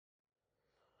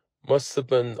Must have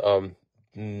been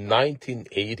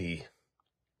 1980.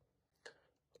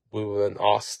 We were in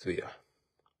Austria,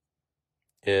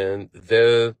 and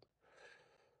there,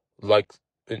 like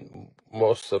in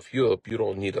most of Europe, you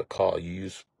don't need a car. You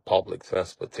use public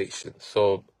transportation.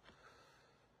 So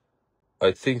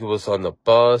I think it was on the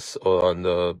bus or on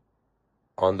the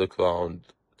underground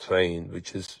train,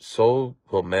 which is so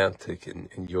romantic in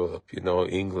Europe,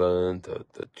 England,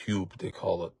 the tube, they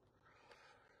call it.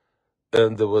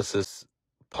 And there was this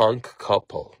punk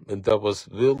couple, and that was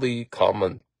really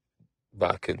common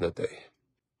back in the day.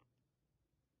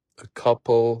 A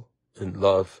couple in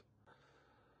love,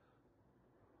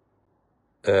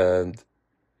 and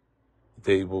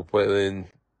they were wearing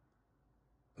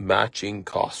matching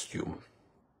costume,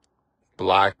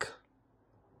 black,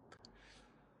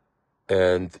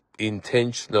 and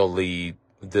intentionally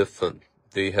different.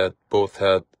 They had both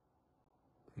had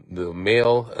the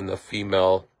male and the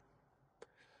female,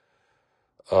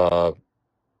 uh,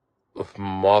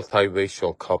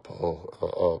 multiracial couple,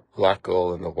 a black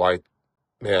girl and a white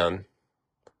man,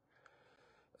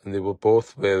 and they were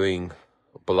both wearing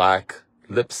black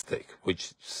lipstick,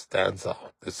 which stands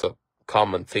out. It's a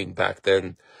common thing back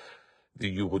then.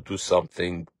 You would do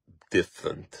something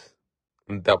different,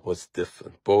 and that was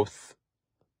different. Both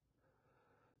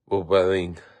were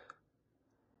wearing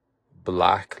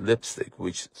black lipstick,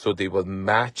 so they were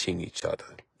matching each other.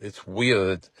 It's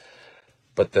weird,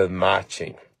 but they're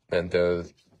matching, and they're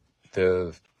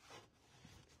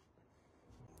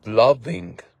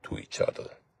loving to each other,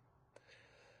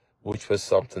 which was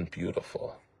something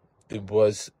beautiful. It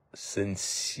was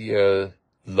sincere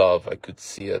love. I could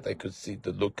see it. I could see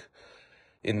the look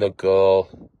in the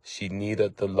girl. She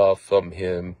needed the love from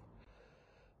him,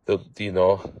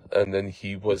 and then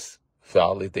he was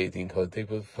validating her. They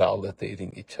were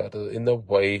validating each other in a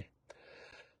way,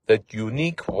 that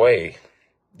unique way.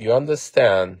 You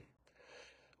understand,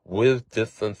 we're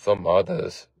different from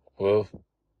others. We're,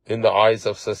 in the eyes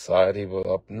of society, we're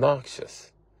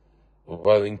obnoxious. We're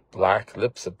wearing black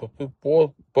lipstick, but we're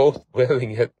both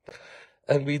wearing it.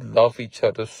 And we love each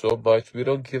other so much, we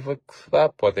don't give a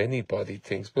crap what anybody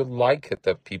thinks. We like it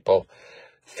that people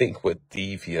think we're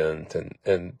deviant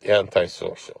and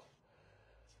antisocial.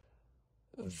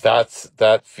 That's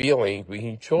that feeling. We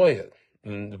enjoy it.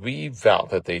 And we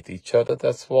validate each other.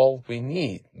 That's all we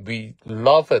need. We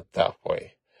love it that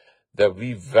way, that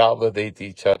we validate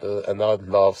each other, and our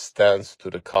love stands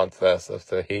to the contrast of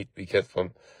the hate we get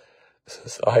from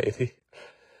society.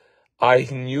 I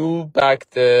knew back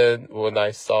then when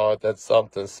I saw that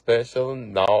something special.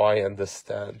 Now I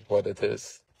understand what it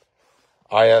is.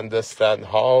 I understand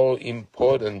how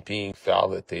important being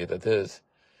validated is.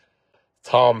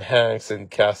 Tom Hanks in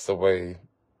Castaway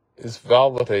is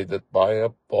validated by a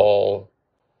ball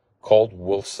called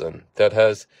Wilson that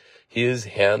has his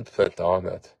handprint on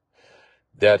it,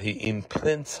 that he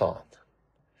imprints on,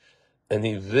 and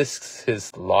he risks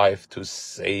his life to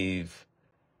save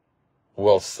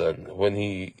Wilson when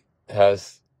he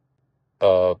has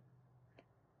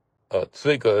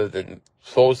triggered and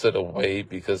throws it away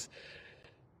because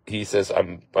he says,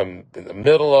 I'm in the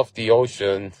middle of the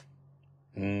ocean,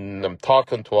 I'm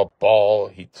talking to a ball.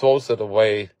 He throws it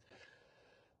away,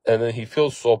 and then he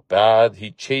feels so bad.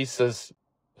 He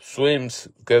swims,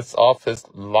 gets off his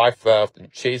life raft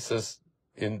and chases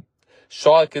in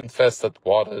shark-infested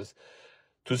waters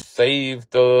to save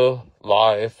the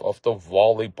life of the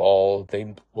volleyball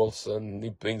named Wilson. He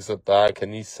brings it back,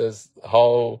 and he says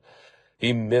how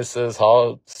he misses,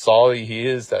 how sorry he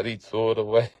is that he threw it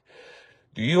away.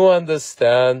 Do you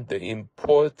understand the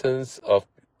importance of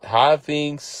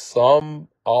having some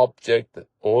object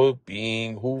or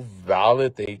being who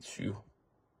validates you?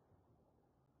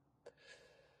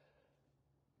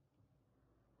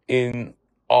 In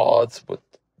odds with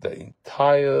the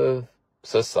entire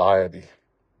society,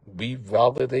 we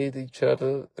validate each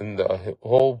other, and the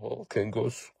whole world can go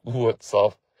screw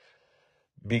itself,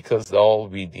 because all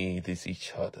we need is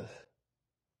each other.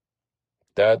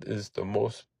 That is the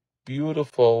most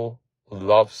beautiful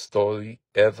love story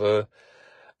ever,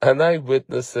 and I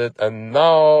witnessed it. And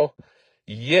now,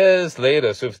 years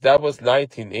later, so if that was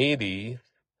 1980,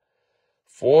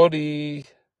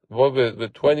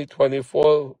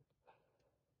 2024,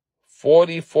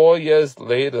 44 years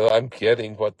later, I'm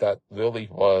getting what that really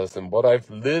was. And what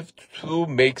I've lived through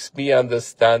makes me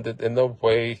understand it in a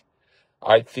way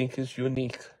I think is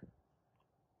unique.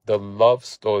 The love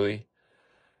story.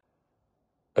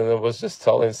 And I was just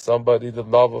telling somebody the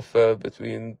love affair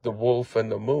between the wolf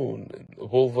and the moon, and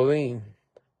Wolverine.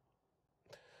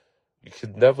 You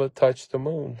could never touch the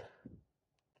moon,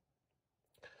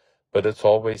 but it's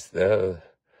always there.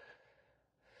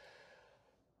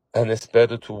 And it's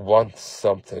better to want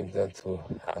something than to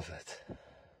have it.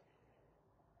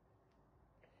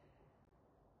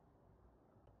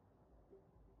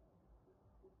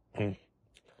 I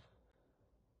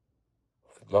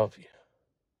love you.